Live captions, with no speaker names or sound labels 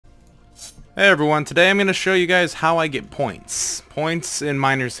Hey everyone, today I'm going to show you guys how I get points. Points in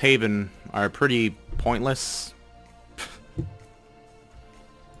Miner's Haven are pretty pointless.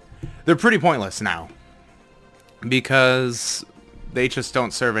 They're pretty pointless now, because they just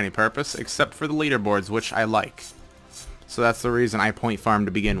don't serve any purpose except for the leaderboards, which I like. So that's the reason I point farm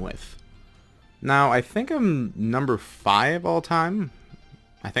to begin with. Now, I think I'm number 5 all time.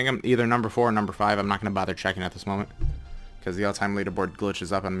 I think I'm either number 4 or number 5. I'm not going to bother checking at this moment, because the all-time leaderboard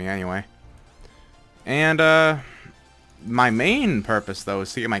glitches up on me anyway. And, my main purpose, though,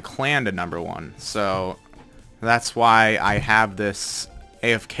 is to get my clan to number 1. So, that's why I have this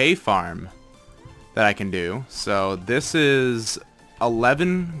AFK farm that I can do. So, this is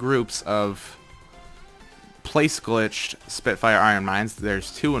 11 groups of place-glitched Spitfire Iron Mines.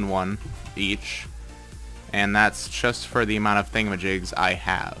 There's 2 in 1 each. And that's just for the amount of thingamajigs I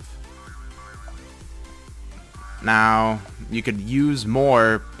have. Now, you could use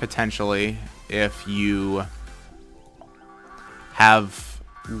more, potentially, if you have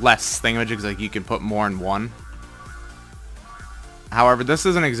less thingamajigs, like you can put more in one. However, this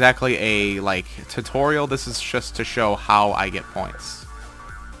isn't exactly a tutorial. This is just to show how I get points.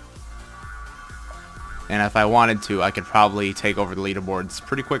 And if I wanted to, I could probably take over the leaderboards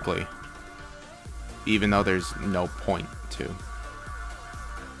pretty quickly, even though there's no point to.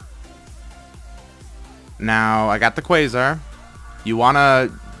 Now, I got the Quasar. You wanna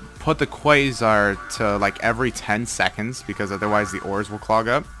put the Quasar to every 10 seconds, because otherwise the ores will clog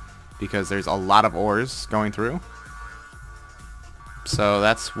up, because there's a lot of ores going through. So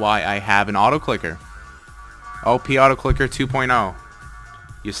that's why I have an auto clicker. OP auto clicker 2.0.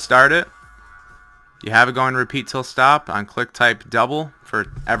 You start it, you have it going repeat till stop on click type double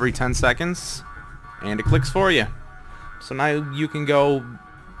for every 10 seconds, and it clicks for you. So now you can go,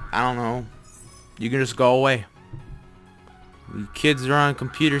 I don't know, you can just go away. Kids are on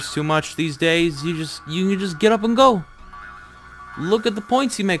computers too much these days. You can just get up and go. Look at the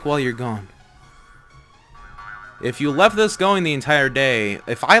points you make while you're gone. If you left this going the entire day,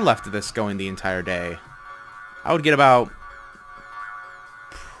 if I left this going the entire day, I would get about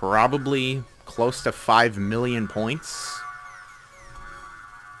probably close to 5 million points.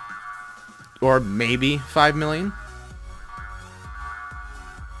 Or maybe 5 million.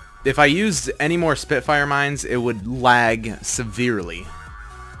 If I used any more Spitfire mines, it would lag severely.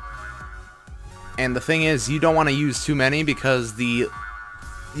 And the thing is, you don't want to use too many, because you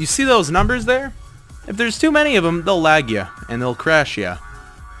see those numbers there? If there's too many of them, they'll lag you and they'll crash you.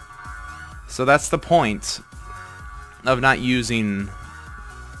 So that's the point of not using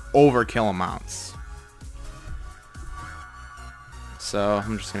overkill amounts. So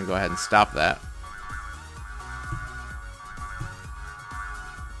I'm just going to go ahead and stop that.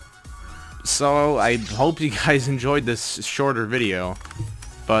 So I hope you guys enjoyed this shorter video,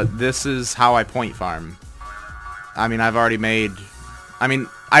 but this is how I point farm. I mean, I've already made, I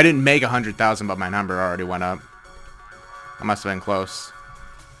didn't make 100,000, but my number already went up. I must have been close.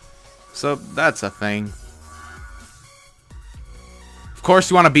 So that's a thing. Of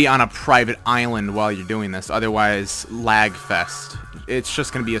course, you want to be on a private island while you're doing this, otherwise lag fest. It's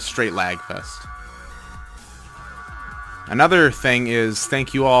just going to be a straight lag fest. Another thing is,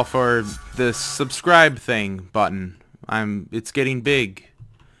 thank you all for this subscribe thing button. It's getting big.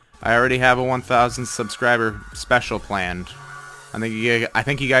 I already have a 1,000 subscriber special planned. I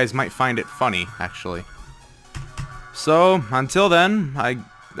think you guys might find it funny, actually. So, until then,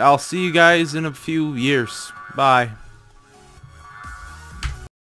 I'll see you guys in a few years. Bye.